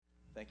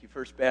Thank you,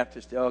 First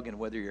Baptist Elgin.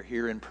 Whether you're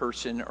here in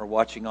person or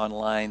watching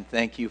online,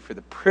 thank you for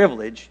the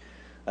privilege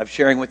of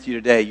sharing with you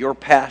today. Your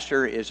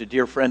pastor is a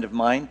dear friend of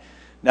mine.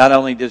 Not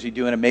only does he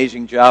do an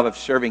amazing job of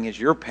serving as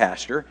your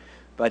pastor,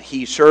 but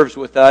he serves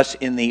with us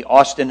in the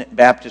Austin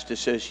Baptist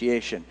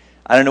Association.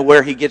 I don't know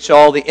where he gets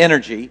all the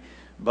energy,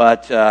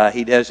 but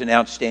he does an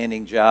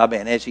outstanding job.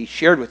 And as he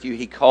shared with you,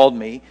 he called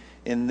me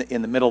in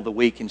the middle of the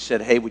week and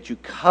said, "Hey, would you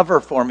cover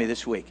for me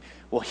this week?"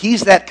 Well,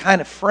 he's that kind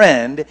of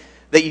friend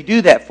that you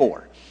do that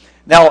for.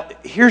 Now,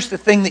 here's the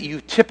thing that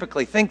you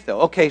typically think,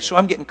 though. Okay, so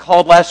I'm getting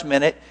called last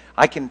minute.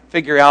 I can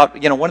figure out,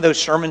 one of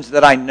those sermons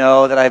that I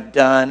know that I've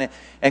done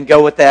and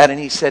go with that. And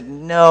he said,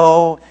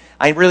 "No,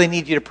 I really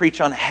need you to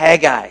preach on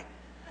Haggai."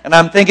 And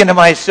I'm thinking to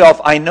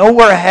myself, I know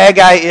where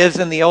Haggai is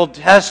in the Old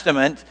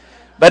Testament,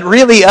 but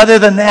really, other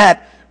than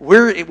that,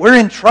 we're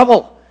in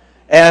trouble.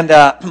 And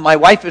my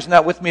wife is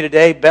not with me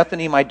today.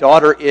 Bethany, my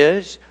daughter,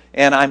 is.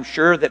 And I'm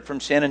sure that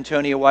from San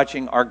Antonio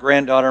watching, our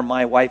granddaughter,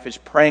 my wife, is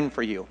praying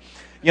for you.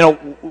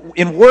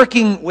 In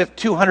working with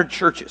 200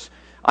 churches,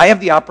 I have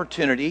the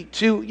opportunity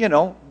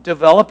to,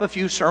 develop a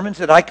few sermons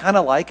that I kind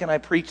of like, and I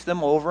preach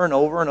them over and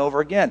over and over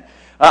again.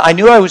 I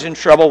knew I was in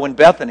trouble when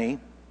Bethany,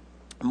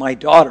 my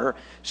daughter,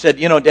 said,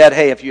 "Dad,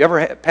 hey, if you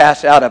ever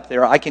pass out up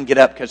there, I can get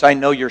up because I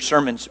know your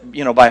sermons,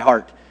 by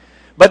heart."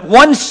 But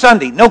one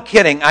Sunday, no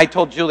kidding, I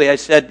told Julie, I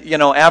said,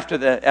 after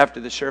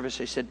the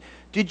service, I said,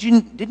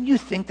 didn't you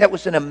think that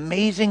was an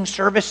amazing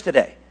service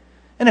today?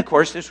 And of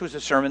course, this was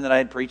a sermon that I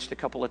had preached a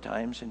couple of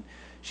times, and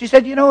she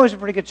said, it was a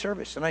pretty good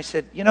service. And I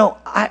said,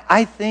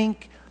 I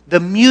think the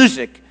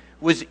music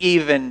was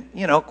even,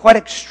 quite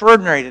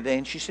extraordinary today.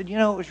 And she said, it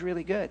was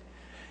really good.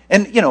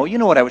 And,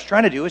 what I was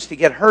trying to do is to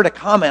get her to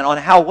comment on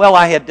how well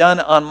I had done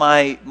on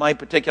my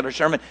particular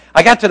sermon.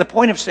 I got to the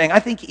point of saying, I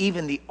think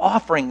even the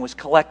offering was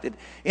collected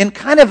in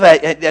kind of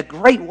a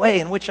great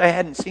way in which I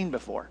hadn't seen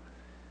before.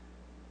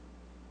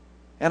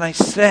 And I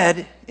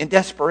said, in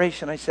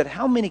desperation,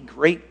 how many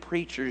great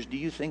preachers do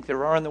you think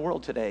there are in the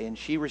world today? And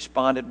she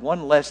responded,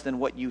 one less than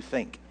what you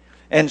think.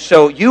 And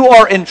so you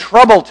are in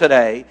trouble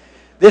today.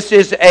 This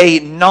is a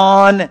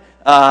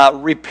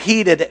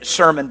non-repeated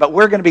sermon, but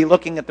we're going to be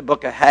looking at the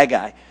book of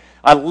Haggai.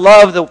 I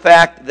love the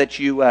fact that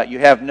you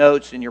have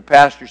notes, and your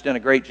pastor's done a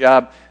great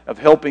job of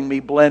helping me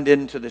blend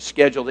into the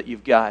schedule that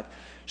you've got.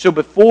 So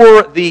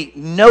before the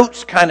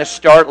notes kind of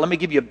start, let me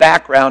give you a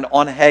background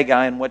on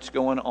Haggai and what's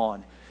going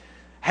on.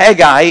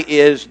 Haggai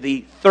is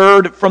the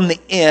third from the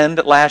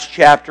end, last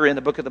chapter in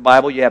the book of the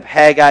Bible. You have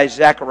Haggai,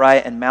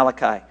 Zechariah, and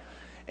Malachi.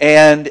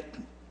 And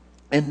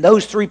in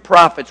those three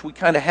prophets, we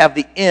kind of have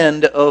the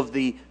end of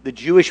the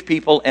Jewish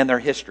people and their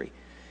history.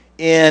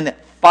 In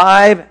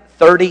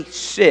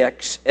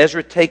 536,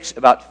 Ezra takes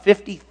about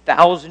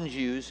 50,000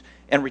 Jews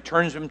and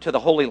returns them to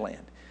the Holy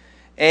Land.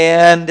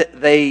 And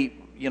they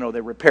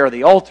repair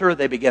the altar,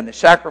 they begin the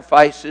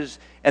sacrifices,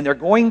 and they're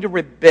going to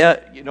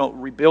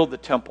rebuild the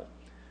temple.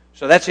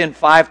 So that's in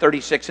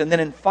 536. And then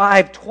in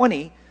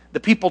 520,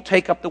 the people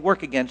take up the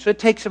work again. So it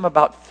takes them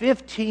about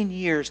 15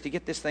 years to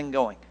get this thing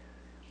going.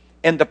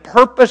 And the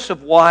purpose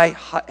of why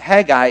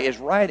Haggai is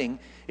writing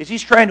is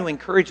he's trying to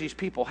encourage these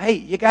people, hey,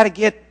 you got to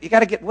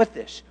get with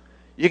this.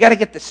 You got to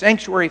get the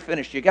sanctuary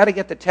finished. You got to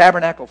get the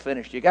tabernacle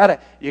finished. You got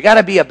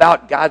to be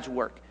about God's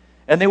work.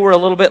 And they were a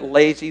little bit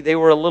lazy. They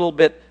were a little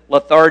bit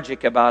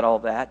lethargic about all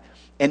that.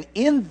 And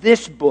in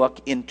this book,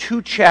 in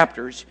 2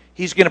 chapters,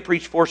 he's going to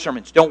preach 4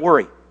 sermons. Don't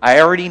worry. I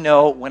already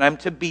know when I'm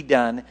to be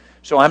done,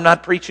 so I'm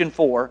not preaching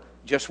 4,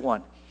 just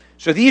 1.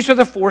 So these are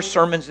the 4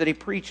 sermons that he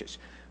preaches.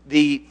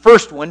 The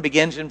first one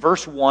begins in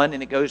verse 1,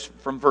 and it goes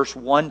from verse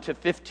 1 to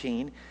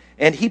 15.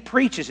 And he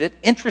preaches it,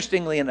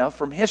 interestingly enough,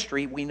 from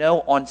history, we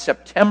know on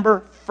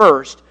September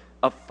 1st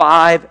of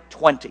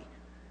 520.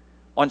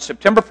 On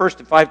September 1st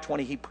of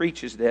 520, he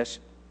preaches this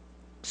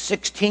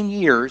 16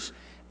 years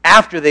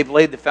after they've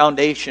laid the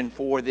foundation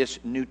for this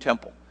new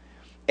temple.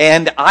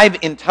 And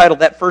I've entitled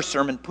that first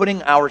sermon,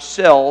 Putting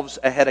Ourselves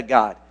Ahead of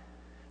God.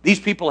 These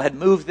people had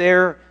moved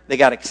there. They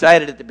got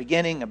excited at the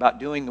beginning about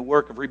doing the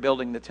work of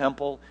rebuilding the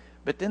temple.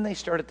 But then they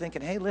started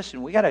thinking, hey,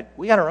 listen, we got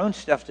our own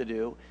stuff to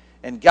do.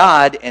 And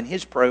God and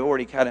His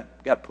priority kind of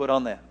got put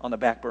on the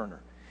back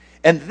burner.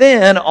 And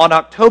then on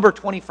October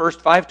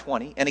 21st,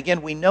 520, and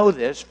again, we know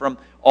this from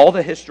all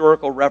the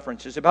historical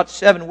references, about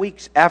 7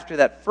 weeks after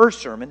that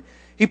first sermon,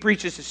 he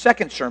preaches his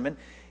second sermon,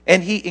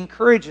 and he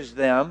encourages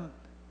them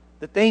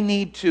that they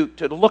need to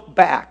look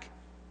back,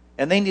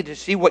 and they need to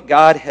see what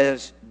God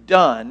has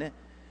done,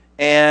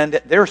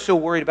 and they're so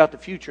worried about the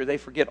future, they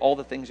forget all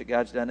the things that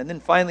God's done. And then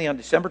finally, on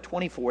December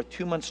 24th,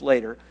 2 months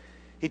later,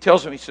 he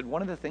tells them, he said,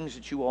 one of the things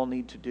that you all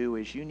need to do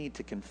is you need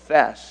to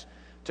confess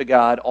to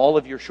God all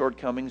of your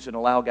shortcomings and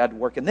allow God to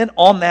work. And then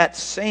on that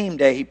same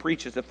day, he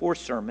preaches the 4th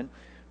sermon,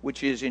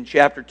 which is in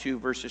chapter 2,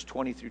 verses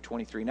 20 through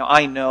 23. Now,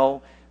 I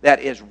know that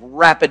is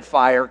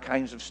rapid-fire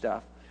kinds of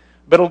stuff,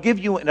 but it'll give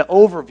you an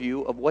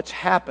overview of what's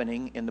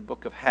happening in the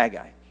book of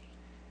Haggai.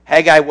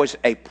 Haggai was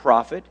a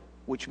prophet,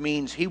 which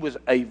means he was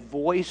a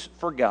voice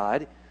for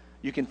God.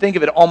 You can think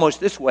of it almost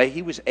this way.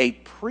 He was a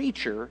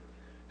preacher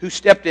who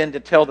stepped in to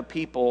tell the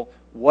people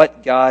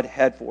what God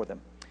had for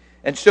them.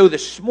 And so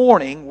this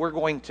morning, we're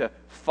going to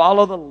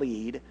follow the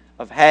lead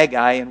of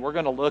Haggai, and we're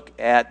going to look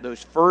at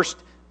those first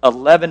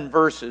 11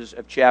 verses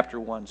of chapter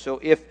 1. So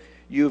if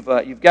you've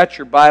got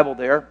your Bible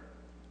there,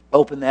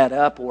 open that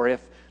up, or if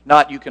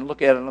not, you can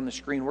look at it on the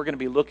screen. We're going to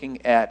be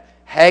looking at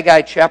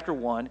Haggai chapter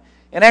 1,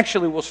 and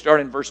actually we'll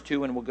start in verse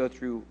 2 and we'll go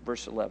through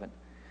verse 11.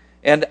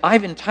 And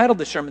I've entitled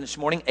the sermon this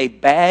morning, A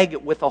Bag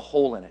with a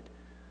Hole in It.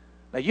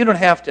 Now, you don't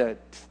have to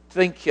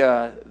think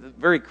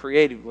very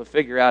creatively to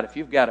figure out if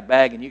you've got a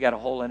bag and you got a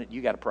hole in it,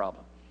 you got a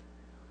problem.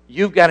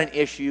 You've got an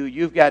issue,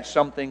 you've got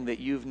something that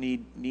you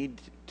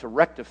need to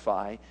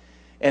rectify.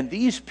 And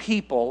these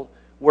people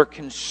were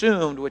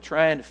consumed with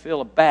trying to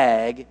fill a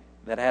bag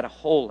that had a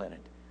hole in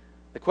it.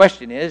 The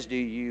question is, do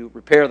you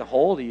repair the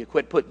hole? Do you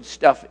quit putting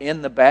stuff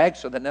in the bag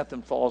so that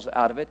nothing falls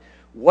out of it?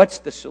 What's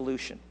the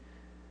solution?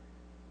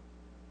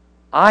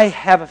 I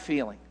have a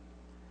feeling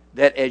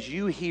that as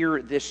you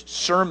hear this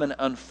sermon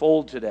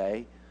unfold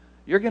today,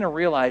 you're going to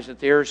realize that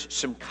there's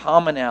some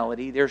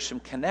commonality, there's some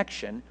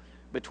connection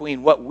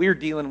between what we're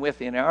dealing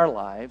with in our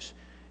lives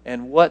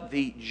and what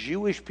the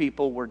Jewish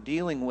people were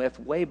dealing with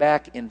way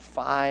back in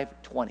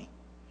 520.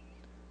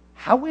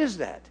 How is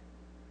that?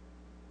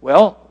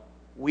 Well,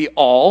 we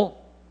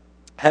all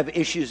have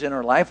issues in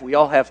our life. We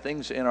all have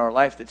things in our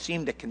life that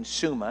seem to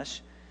consume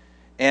us.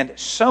 And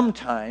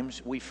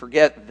sometimes we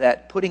forget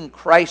that putting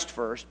Christ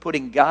first,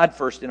 putting God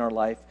first in our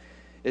life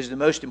is the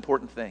most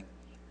important thing.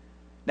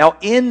 Now,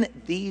 in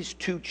these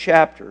two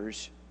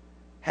chapters,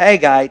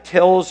 Haggai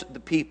tells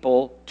the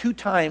people 2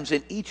 times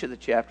in each of the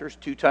chapters,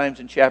 2 times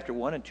in chapter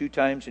 1 and 2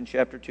 times in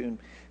chapter 2,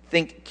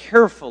 think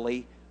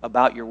carefully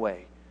about your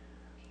way.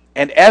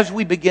 And as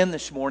we begin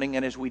this morning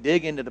and as we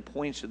dig into the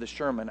points of the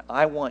sermon,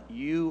 I want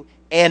you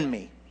and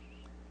me,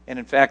 and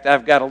in fact,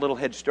 I've got a little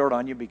head start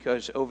on you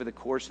because over the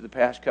course of the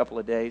past couple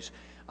of days,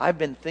 I've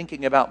been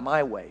thinking about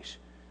my ways.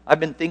 I've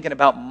been thinking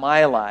about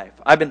my life.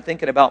 I've been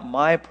thinking about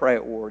my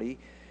priority.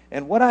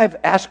 And what I've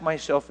asked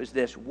myself is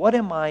this: what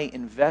am I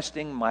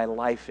investing my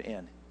life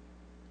in?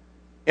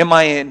 Am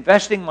I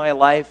investing my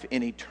life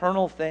in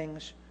eternal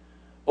things,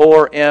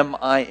 or am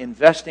I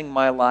investing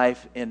my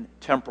life in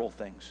temporal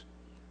things?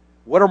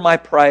 What are my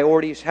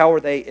priorities? How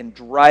are they in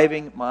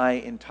driving my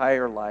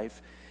entire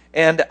life?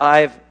 And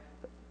I've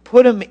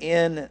put them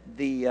in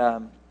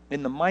the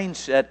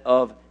mindset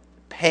of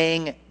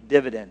paying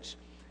dividends.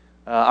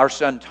 Our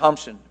son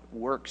Thompson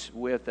works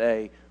with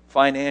a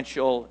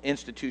financial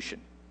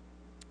institution.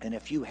 And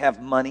if you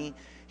have money,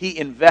 he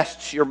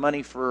invests your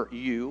money for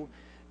you,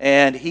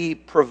 and he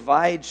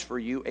provides for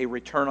you a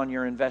return on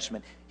your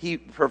investment. He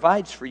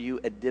provides for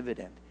you a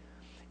dividend.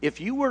 If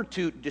you were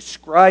to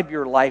describe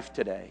your life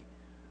today,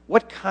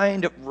 what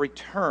kind of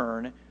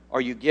return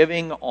are you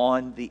giving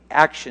on the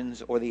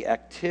actions or the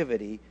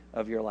activity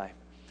of your life?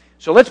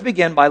 So let's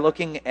begin by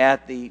looking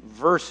at the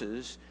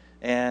verses,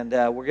 and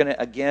we're going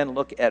to again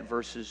look at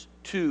verses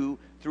 2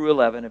 through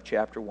 11 of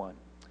chapter 1.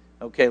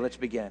 Okay, let's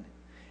begin.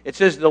 It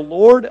says, "The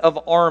Lord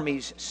of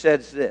armies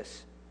says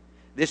this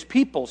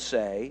people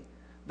say,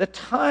 the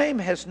time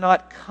has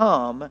not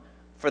come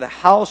for the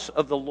house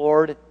of the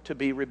Lord to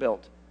be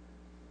rebuilt.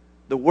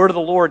 The word of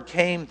the Lord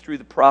came through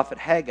the prophet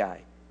Haggai.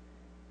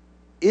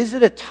 Is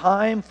it a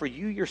time for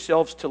you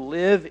yourselves to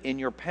live in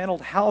your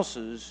paneled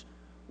houses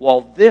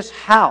while this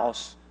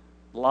house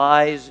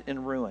lies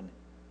in ruin?"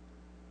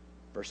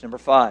 Verse number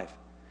 5.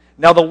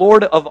 "Now the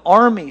Lord of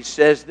armies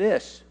says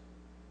this,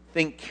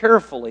 think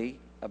carefully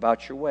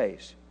about your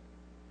ways.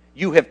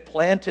 You have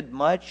planted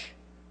much,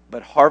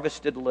 but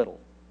harvested little.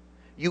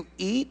 You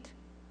eat,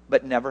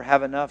 but never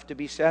have enough to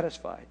be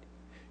satisfied.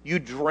 You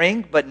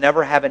drink, but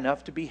never have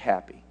enough to be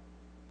happy.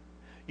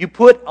 You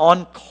put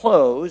on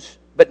clothes,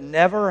 but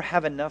never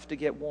have enough to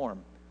get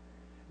warm.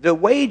 The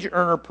wage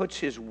earner puts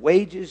his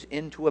wages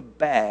into a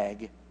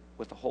bag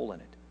with a hole in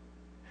it.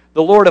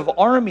 The Lord of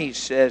armies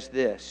says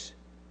this,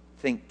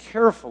 think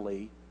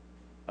carefully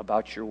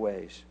about your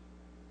ways."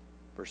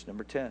 Verse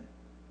number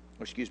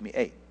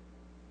 8.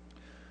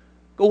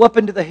 "Go up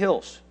into the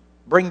hills,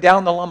 bring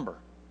down the lumber,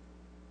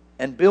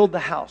 and build the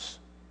house,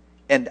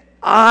 and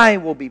I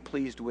will be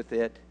pleased with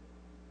it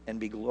and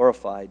be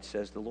glorified,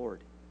 says the Lord.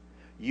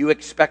 You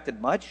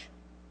expected much,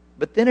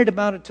 but then it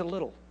amounted to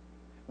little.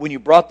 When you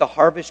brought the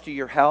harvest to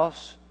your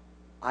house,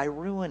 I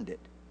ruined it.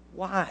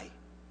 Why?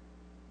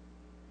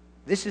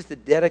 This is the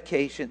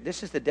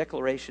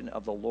declaration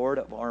of the Lord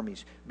of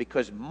armies,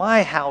 because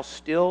my house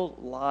still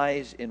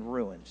lies in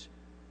ruins,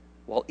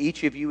 while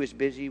each of you is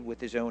busy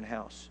with his own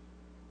house."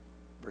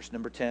 Verse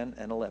number 10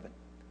 and 11.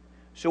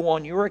 "So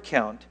on your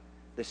account,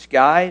 the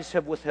skies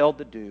have withheld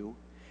the dew,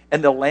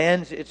 and the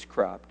lands its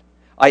cropped.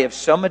 I have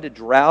summoned a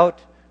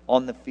drought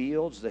on the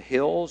fields, the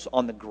hills,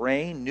 on the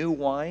grain, new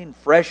wine,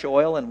 fresh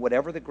oil, and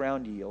whatever the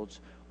ground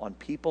yields, on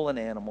people and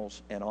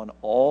animals, and on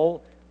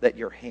all that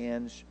your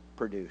hands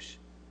produce."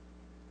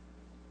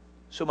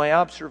 So my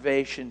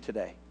observation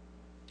today: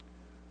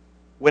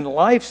 when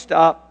life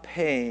stops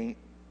paying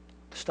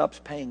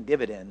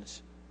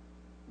dividends,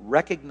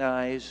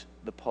 recognize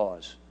the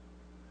pause.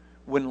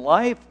 When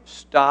life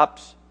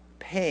stops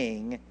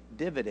paying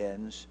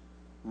dividends,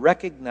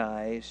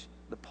 recognize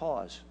the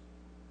pause.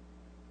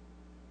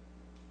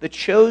 The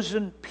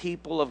chosen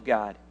people of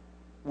God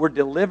were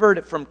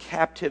delivered from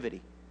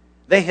captivity.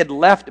 They had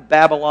left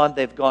Babylon.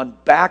 They've gone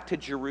back to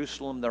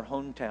Jerusalem, their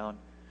hometown.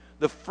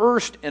 The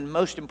first and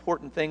most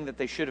important thing that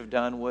they should have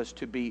done was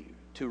to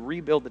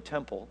rebuild the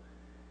temple.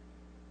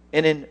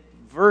 And in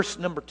verse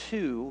number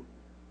 2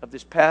 of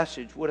this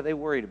passage, what are they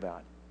worried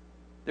about?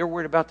 They're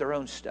worried about their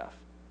own stuff.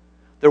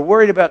 They're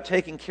worried about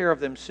taking care of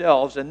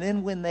themselves, and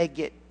then when they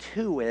get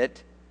to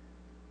it,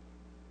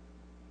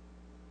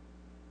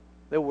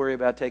 they'll worry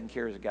about taking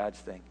care of God's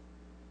thing.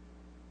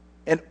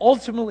 And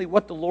ultimately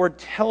what the Lord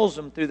tells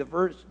them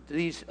through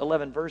these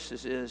 11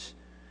 verses is,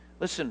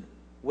 listen,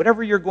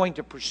 whatever you're going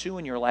to pursue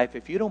in your life,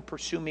 if you don't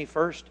pursue me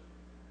first,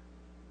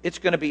 it's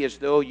going to be as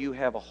though you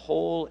have a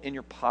hole in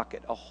your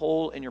pocket, a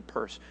hole in your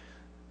purse.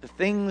 The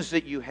things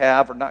that you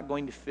have are not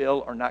going to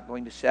fill, are not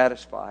going to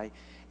satisfy.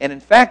 And in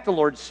fact, the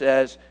Lord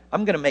says,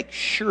 I'm going to make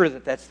sure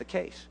that that's the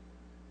case.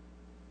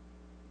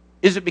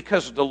 Is it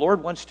because the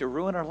Lord wants to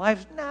ruin our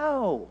lives?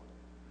 No.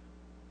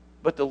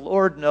 But the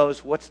Lord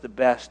knows what's the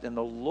best, and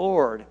the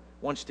Lord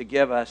wants to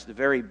give us the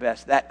very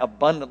best, that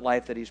abundant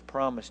life that He's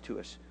promised to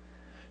us.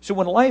 So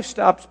when life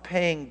stops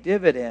paying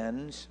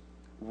dividends,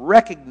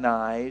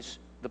 recognize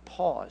the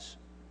pause.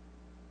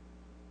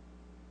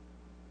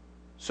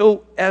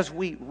 So as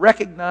we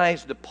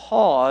recognize the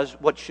pause,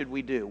 what should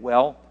we do?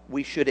 Well,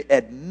 we should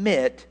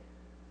admit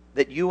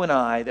that you and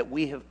I, that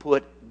we have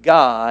put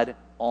God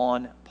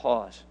on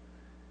pause.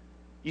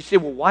 You say,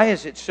 well, why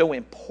is it so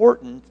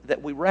important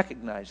that we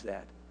recognize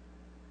that?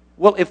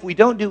 Well, if we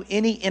don't do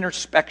any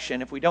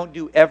introspection, if we don't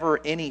do ever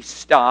any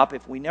stop,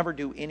 if we never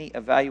do any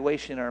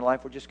evaluation in our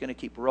life, we're just going to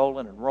keep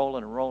rolling and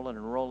rolling and rolling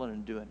and rolling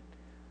and doing it.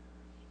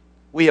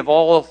 We have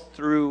all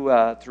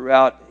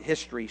throughout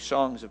history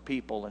songs of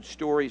people and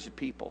stories of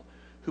people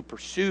who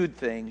pursued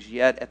things,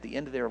 yet at the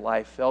end of their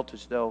life felt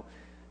as though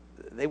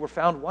they were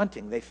found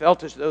wanting. They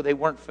felt as though they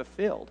weren't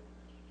fulfilled.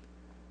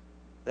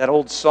 That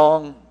old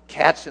song,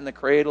 Cats in the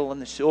Cradle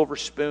and the Silver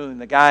Spoon,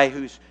 the guy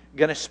who's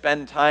going to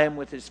spend time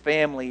with his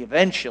family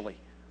eventually.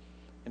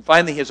 And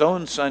finally his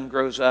own son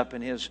grows up,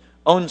 and his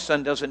own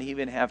son doesn't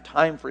even have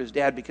time for his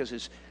dad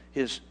because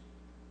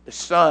the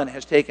son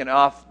has taken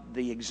off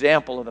the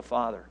example of the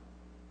father.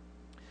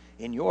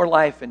 In your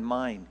life and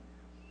mine,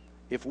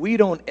 if we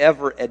don't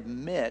ever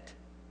admit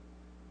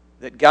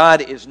that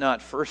God is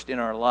not first in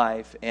our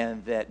life,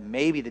 and that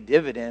maybe the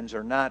dividends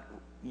are not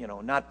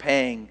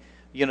paying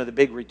the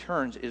big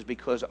returns, is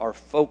because our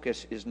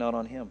focus is not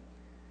on Him.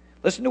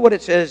 Listen to what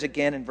it says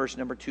again in verse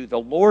number 2. The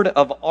Lord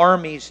of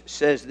armies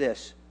says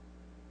this: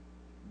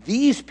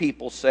 these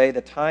people say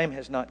the time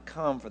has not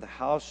come for the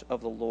house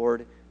of the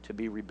Lord to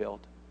be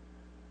rebuilt.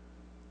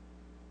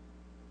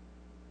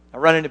 I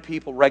run into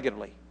people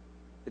regularly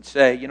that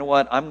say, you know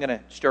what, I'm going to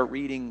start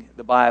reading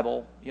the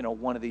Bible,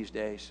 one of these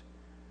days.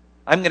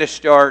 I'm going to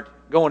start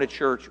going to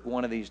church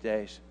one of these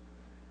days.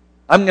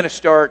 I'm going to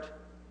start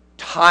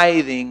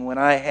tithing when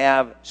I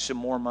have some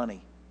more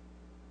money.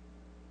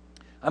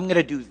 I'm going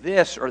to do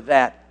this or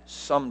that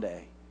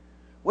someday.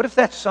 What if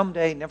that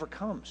someday never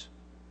comes?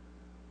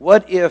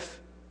 What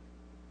if,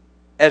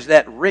 as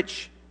that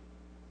rich,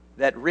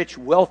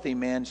 wealthy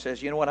man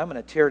says, you know what, I'm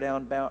going to tear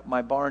down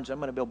my barns, I'm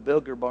going to build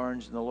bigger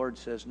barns, and the Lord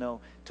says,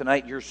 no,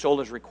 tonight your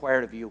soul is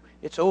required of you.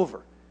 It's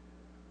over.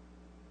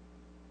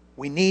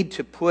 We need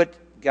to put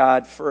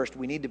God first.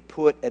 We need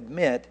to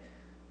admit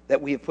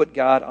that we have put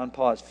God on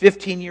pause.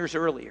 15 years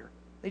earlier,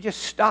 they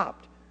just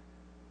stopped.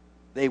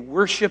 They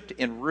worshipped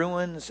in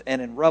ruins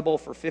and in rubble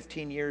for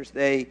 15 years.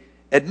 They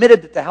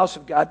admitted that the house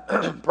of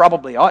God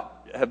probably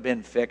ought to have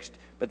been fixed,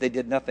 but they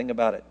did nothing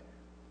about it.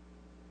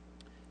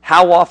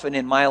 How often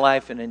in my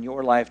life and in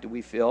your life do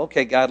we feel,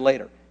 okay, God,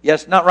 later.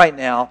 Yes, not right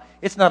now.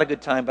 It's not a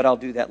good time, but I'll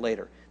do that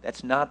later.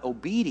 That's not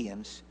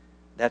obedience.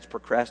 That's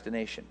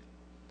procrastination.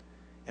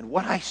 And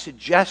what I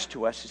suggest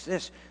to us is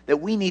this, that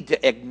we need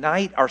to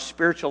ignite our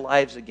spiritual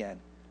lives again.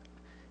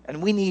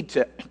 And we need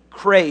to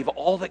crave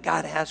all that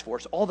God has for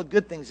us, all the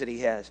good things that He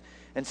has,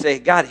 and say,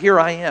 God, here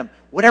I am.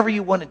 Whatever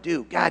you want to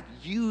do, God,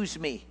 use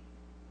me.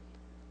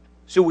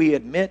 So we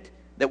admit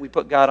that we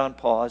put God on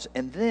pause,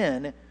 and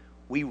then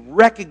we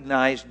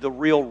recognize the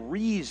real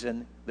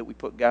reason that we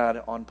put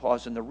God on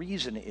pause. And the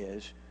reason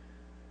is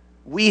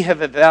we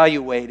have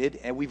evaluated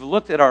and we've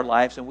looked at our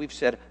lives and we've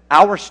said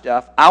our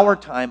stuff, our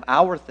time,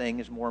 our thing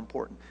is more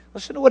important.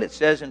 Listen to what it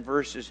says in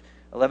verses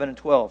 11 and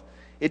 12.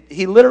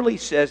 He literally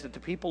says that the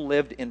people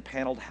lived in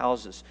paneled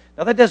houses.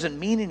 Now that doesn't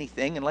mean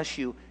anything unless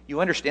you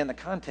understand the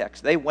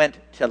context. They went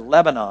to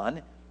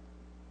Lebanon,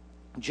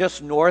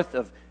 just north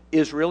of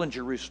Israel and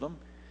Jerusalem.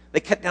 They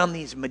cut down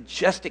these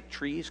majestic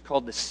trees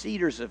called the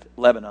cedars of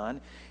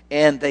Lebanon,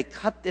 and they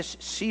cut this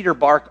cedar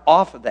bark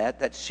off of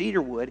that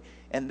cedar wood,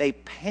 and they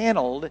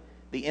paneled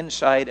the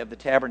inside of the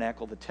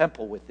tabernacle, the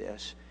temple, with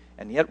this.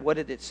 And yet, what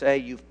did it say?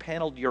 You've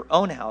paneled your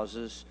own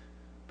houses,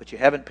 but you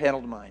haven't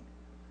paneled mine.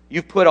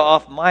 You've put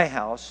off my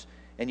house,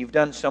 and you've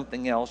done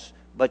something else,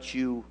 but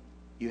you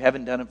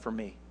haven't done it for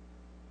me.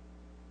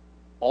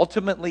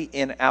 Ultimately,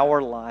 in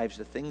our lives,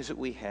 the things that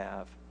we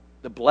have,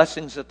 the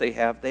blessings that they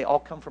have, they all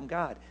come from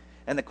God.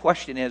 And the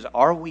question is,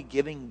 are we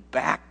giving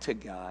back to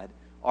God?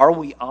 Are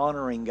we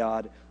honoring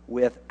God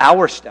with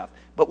our stuff?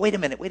 But wait a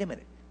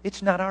minute.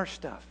 It's not our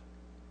stuff.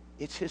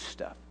 It's His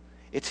stuff.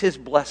 It's His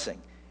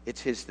blessing.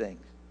 It's His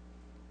things.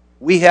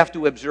 We have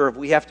to observe,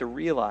 we have to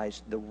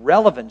realize the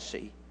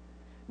relevancy,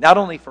 not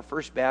only for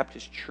First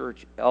Baptist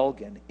Church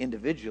Elgin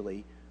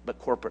individually, but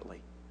corporately.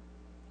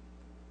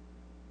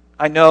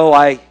 I know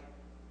I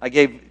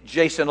gave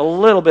Jason a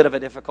little bit of a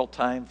difficult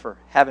time for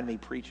having me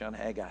preach on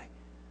Haggai.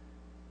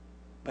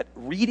 But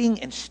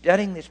reading and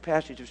studying this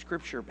passage of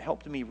Scripture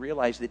helped me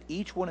realize that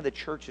each one of the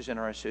churches in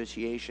our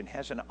association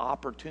has an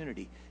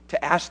opportunity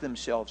to ask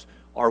themselves,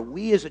 are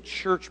we as a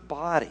church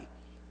body,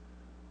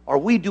 are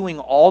we doing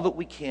all that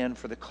we can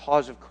for the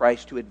cause of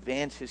Christ to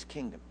advance His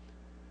kingdom?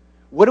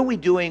 What are we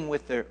doing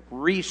with the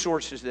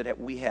resources that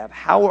we have?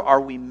 How are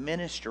we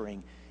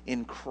ministering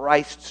in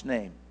Christ's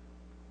name?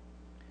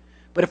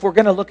 But if we're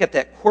going to look at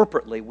that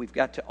corporately, we've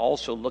got to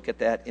also look at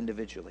that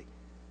individually.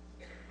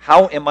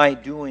 How am I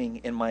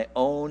doing in my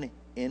own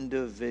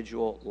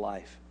individual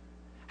life?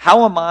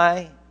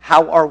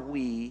 How are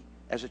we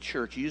as a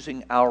church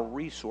using our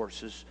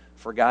resources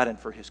for God and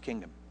for His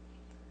kingdom?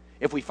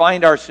 If we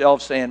find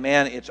ourselves saying,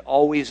 man, it's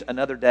always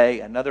another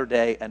day,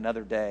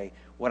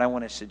 what I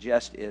want to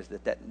suggest is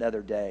that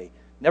another day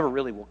never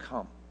really will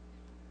come.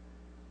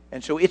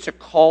 And so it's a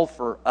call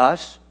for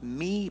us,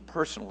 me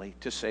personally,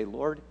 to say,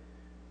 Lord,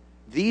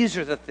 these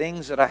are the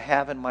things that I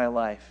have in my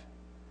life.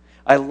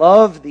 I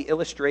love the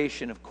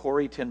illustration of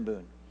Corrie ten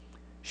Boom.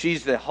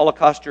 She's the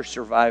Holocaust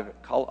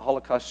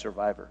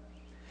survivor.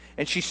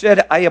 And she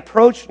said, I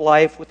approached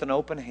life with an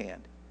open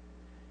hand.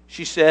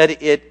 She said,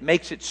 it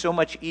makes it so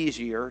much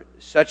easier,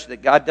 such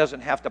that God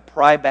doesn't have to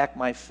pry back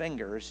my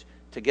fingers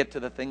to get to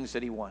the things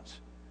that He wants.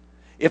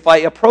 If I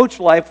approach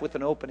life with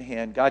an open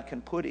hand, God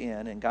can put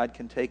in and God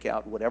can take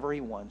out whatever He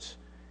wants,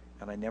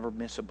 and I never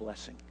miss a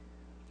blessing.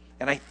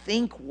 And I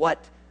think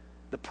what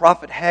the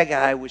prophet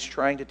Haggai was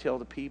trying to tell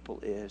the people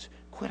is,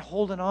 quit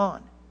holding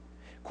on.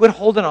 Quit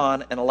holding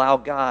on and allow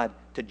God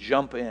to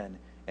jump in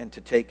and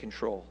to take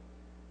control.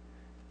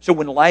 So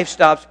when life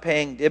stops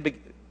paying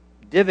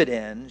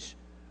dividends,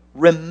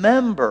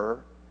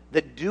 remember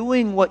that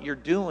doing what you're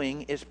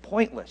doing is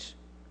pointless.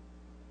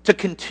 To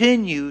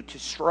continue to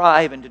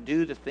strive and to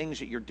do the things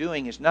that you're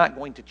doing is not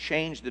going to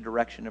change the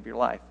direction of your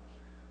life.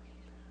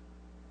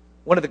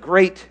 One of the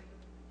great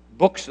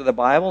books of the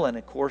Bible, and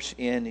of course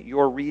in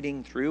your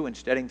reading through and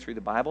studying through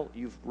the Bible,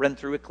 you've read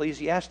through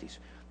Ecclesiastes.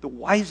 The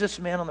wisest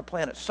man on the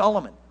planet,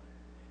 Solomon.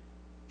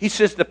 He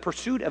says the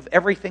pursuit of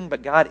everything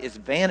but God is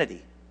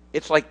vanity.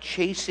 It's like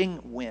chasing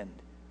wind.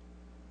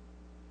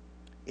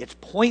 It's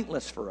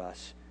pointless for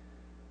us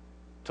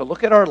to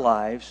look at our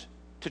lives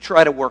to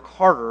try to work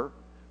harder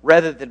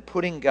rather than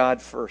putting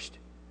God first.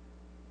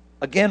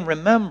 Again,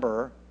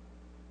 remember,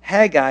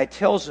 Haggai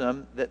tells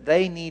them that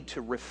they need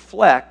to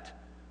reflect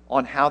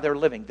on how they're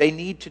living. They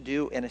need to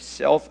do a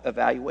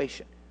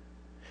self-evaluation.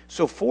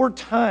 So 4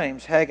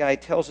 times Haggai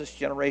tells this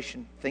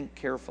generation, think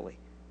carefully.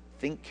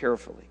 Think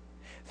carefully.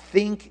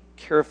 Think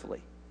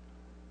carefully.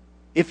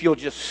 If you'll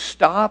just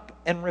stop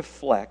and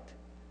reflect,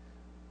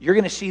 you're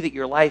going to see that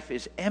your life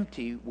is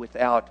empty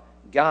without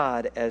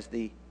God as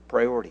the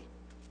priority.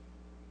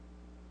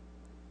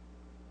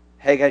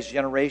 Haggai's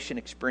generation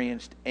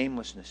experienced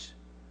aimlessness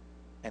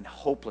and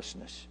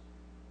hopelessness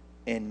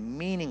and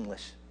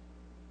meaningless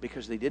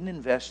because they didn't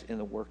invest in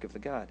the work of the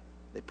God.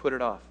 They put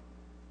it off.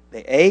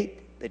 They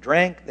ate, they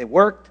drank, they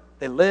worked,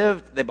 they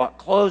lived, they bought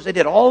clothes, they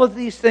did all of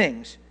these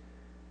things,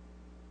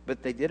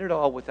 but they did it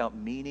all without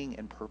meaning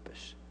and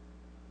purpose.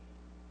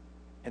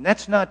 And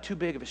that's not too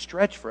big of a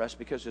stretch for us,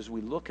 because as we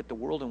look at the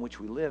world in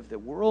which we live, the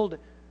world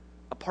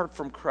apart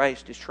from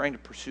Christ is trying to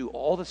pursue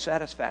all the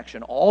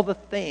satisfaction, all the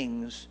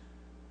things,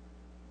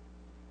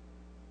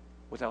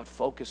 without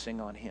focusing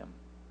on Him,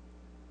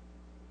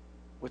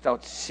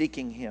 without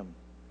seeking Him.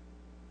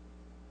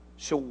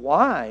 So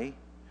why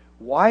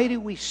do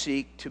we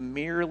seek to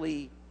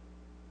merely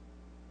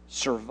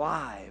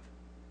survive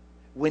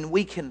when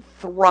we can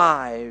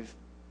thrive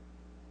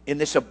in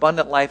this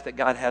abundant life that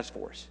God has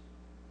for us?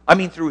 I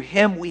mean, through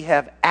Him we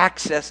have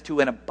access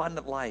to an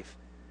abundant life.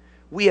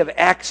 We have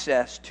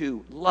access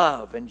to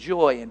love and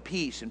joy and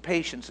peace and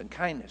patience and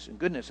kindness and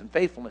goodness and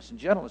faithfulness and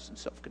gentleness and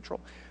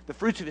self-control. The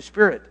fruits of the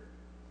Spirit.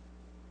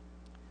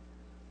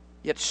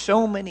 Yet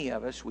so many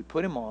of us, we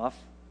put Him off,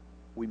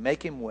 we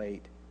make Him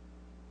wait,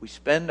 we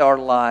spend our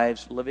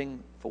lives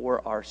living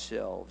for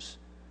ourselves.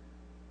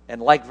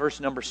 And like verse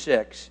number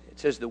 6, it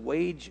says the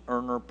wage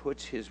earner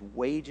puts his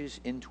wages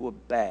into a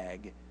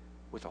bag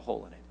with a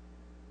hole in it.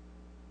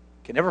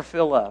 Can never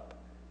fill up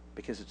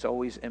because it's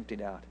always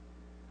emptied out.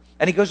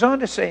 And he goes on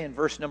to say in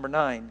verse number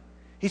 9,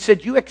 he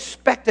said, you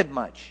expected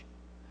much.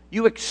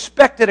 You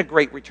expected a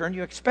great return.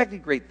 You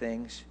expected great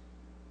things.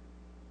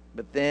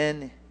 But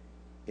then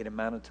it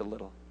amounted to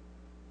little.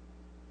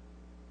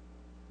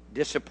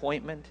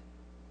 Disappointment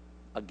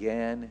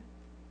again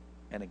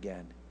and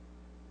again.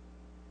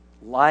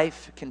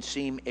 Life can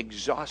seem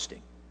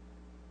exhausting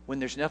when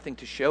there's nothing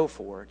to show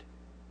for it.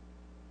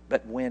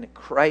 But when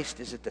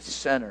Christ is at the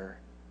center,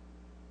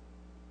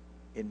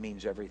 it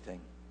means everything.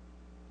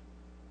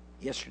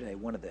 Yesterday,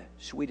 one of the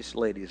sweetest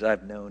ladies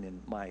I've known in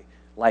my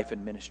life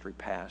and ministry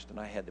passed, and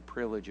I had the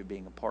privilege of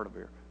being a part of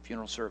her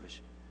funeral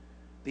service.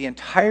 The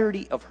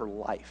entirety of her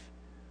life,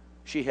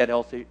 she had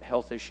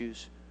health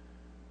issues.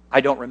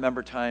 I don't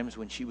remember times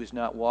when she was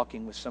not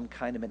walking with some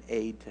kind of an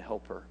aid to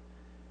help her.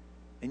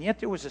 And yet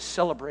there was a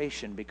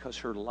celebration because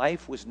her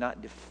life was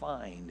not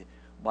defined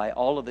by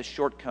all of the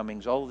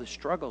shortcomings, all of the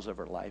struggles of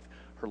her life.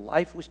 Her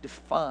life was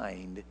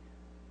defined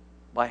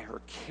by her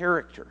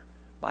character,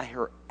 by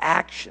her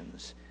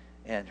actions,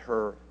 and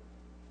her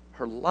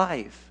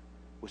life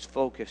was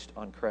focused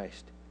on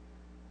Christ.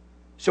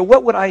 So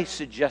what would I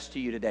suggest to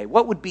you today?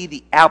 What would be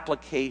the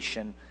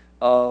application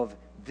of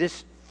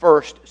this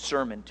first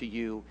sermon to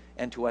you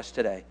and to us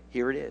today?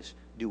 Here it is.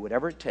 Do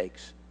whatever it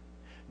takes.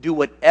 Do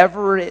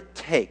whatever it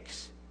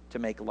takes to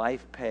make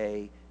life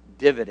pay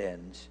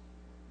dividends.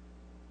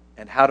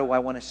 And how do I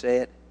want to say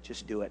it?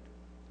 Just do it.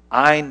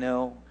 I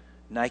know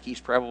Nike's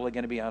probably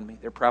going to be on me.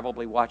 They're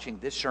probably watching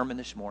this sermon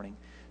this morning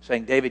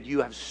saying, David,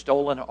 you have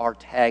stolen our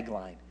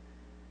tagline.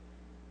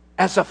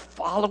 As a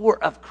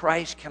follower of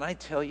Christ, can I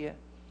tell you,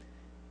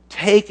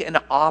 take an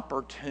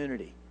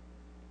opportunity.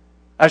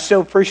 I was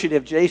so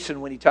appreciative, Jason,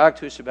 when he talked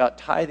to us about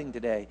tithing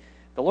today.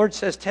 The Lord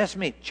says, test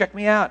me, check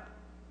me out.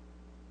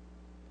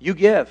 You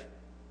give.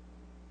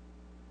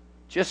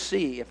 Just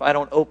see if I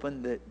don't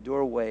open the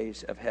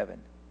doorways of heaven,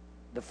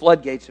 the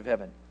floodgates of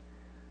heaven.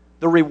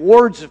 The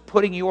rewards of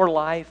putting your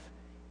life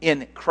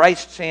in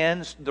Christ's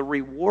hands, the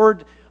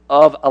reward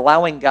of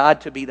allowing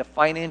God to be the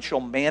financial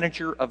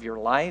manager of your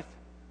life,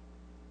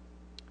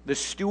 the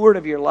steward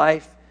of your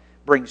life,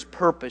 brings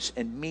purpose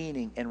and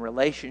meaning and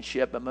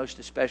relationship, but most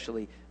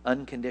especially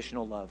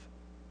unconditional love.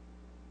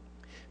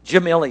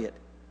 Jim Elliott,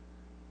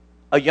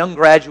 a young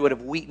graduate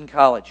of Wheaton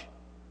College,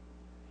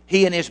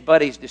 he and his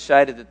buddies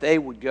decided that they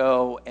would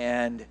go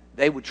and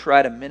they would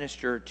try to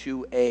minister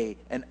to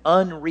an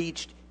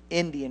unreached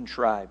Indian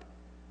tribe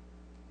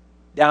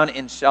down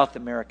in South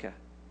America.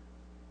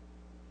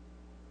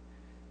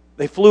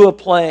 They flew a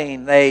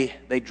plane,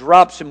 they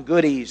dropped some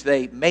goodies,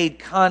 they made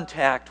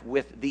contact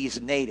with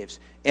these natives.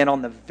 And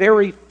on the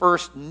very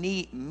first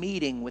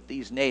meeting with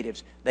these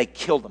natives, they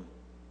killed them.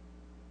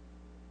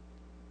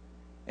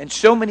 And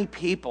so many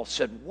people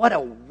said, what a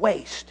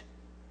waste.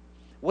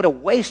 What a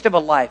waste of a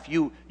life.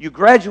 You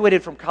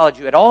graduated from college,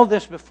 you had all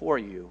this before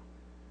you.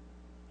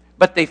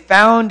 But they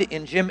found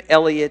in Jim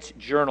Elliott's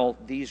journal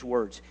these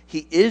words: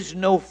 he is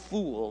no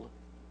fool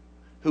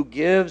who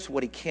gives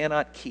what he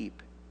cannot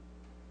keep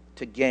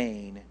to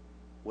gain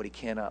what he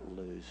cannot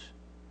lose.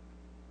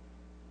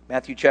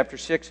 Matthew chapter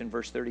 6 and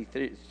verse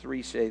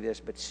 33 say this,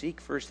 but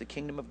seek first the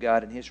kingdom of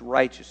God and His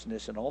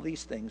righteousness, and all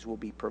these things will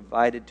be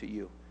provided to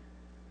you.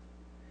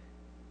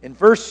 In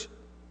verse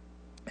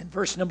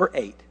number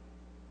 8,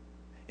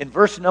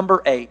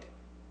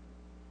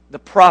 the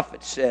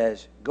prophet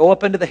says, go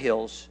up into the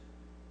hills,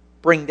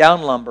 bring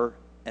down lumber,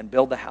 and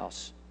build the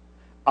house.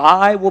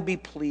 I will be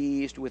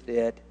pleased with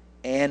it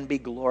and be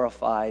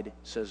glorified,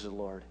 says the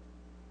Lord.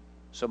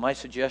 So my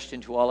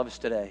suggestion to all of us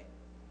today,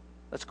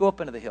 let's go up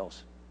into the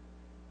hills.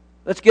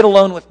 Let's get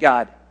alone with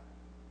God.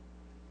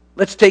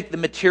 Let's take the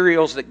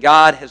materials that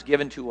God has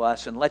given to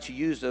us and let's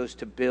use those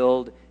to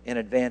build and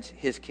advance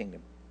His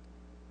kingdom.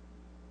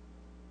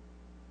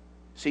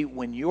 See,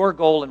 when your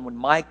goal and when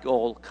my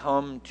goal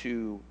come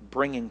to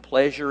bringing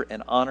pleasure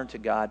and honor to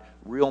God,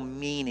 real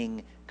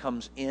meaning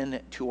comes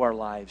into our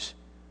lives.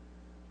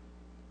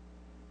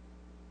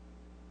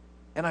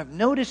 And I've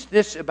noticed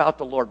this about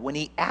the Lord. When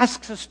He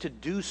asks us to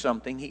do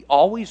something, He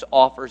always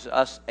offers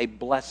us a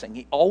blessing.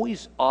 He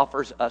always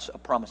offers us a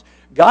promise.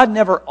 God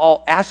never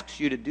asks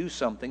you to do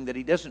something that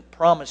He doesn't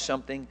promise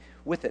something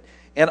with it.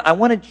 And I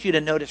wanted you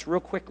to notice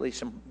real quickly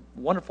some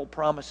wonderful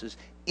promises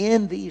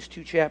in these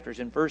two chapters.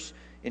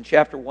 In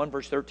chapter 1,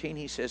 verse 13,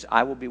 He says,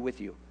 I will be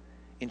with you.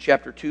 In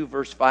chapter 2,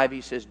 verse 5,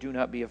 He says, do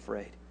not be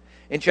afraid.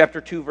 In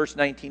chapter 2, verse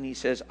 19, He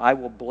says, I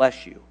will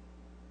bless you.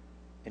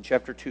 In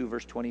chapter 2,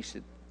 verse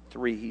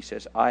 23, He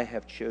says, I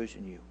have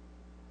chosen you.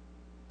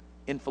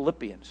 In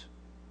Philippians,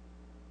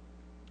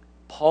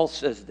 Paul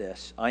says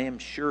this, I am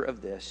sure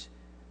of this,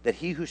 that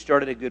He who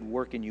started a good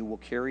work in you will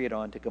carry it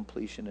on to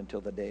completion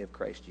until the day of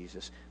Christ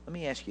Jesus. Let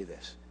me ask you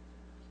this.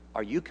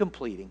 Are you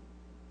completing?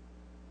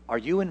 Are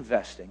you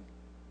investing?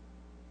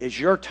 Is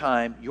your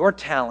time, your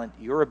talent,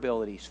 your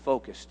abilities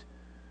focused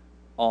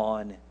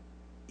on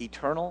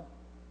eternal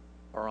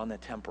or on the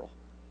temporal?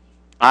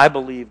 I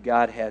believe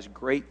God has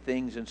great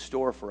things in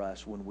store for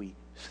us when we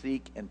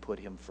seek and put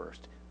Him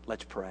first.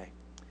 Let's pray.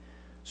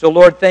 So,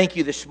 Lord, thank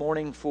you this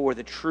morning for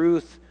the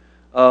truth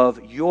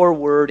of your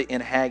word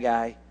in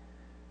Haggai.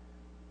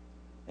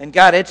 And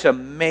God, it's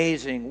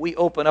amazing. We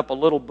open up a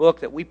little book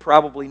that we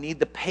probably need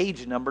the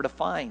page number to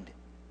find.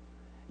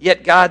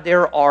 Yet, God,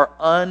 there are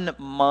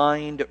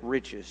unmined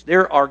riches.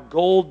 There are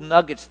gold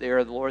nuggets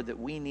there, Lord, that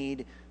we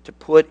need to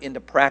put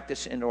into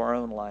practice into our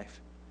own life.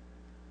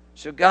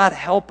 So, God,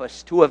 help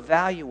us to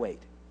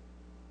evaluate.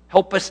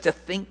 Help us to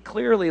think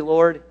clearly,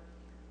 Lord.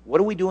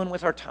 What are we doing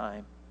with our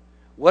time?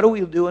 What are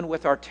we doing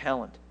with our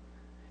talent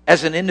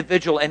as an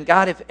individual? And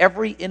God, if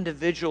every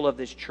individual of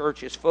this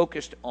church is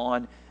focused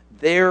on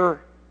their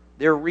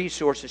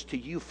resources to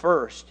you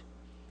first,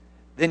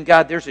 then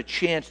God, there's a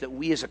chance that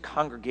we as a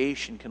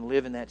congregation can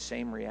live in that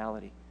same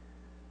reality.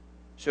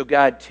 So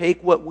God,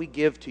 take what we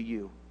give to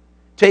you.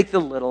 Take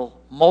the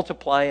little,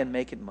 multiply and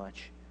make it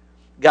much.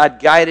 God,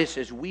 guide us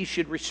as we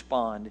should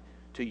respond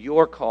to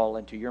your call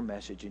and to your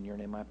message. In your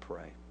name I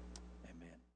pray.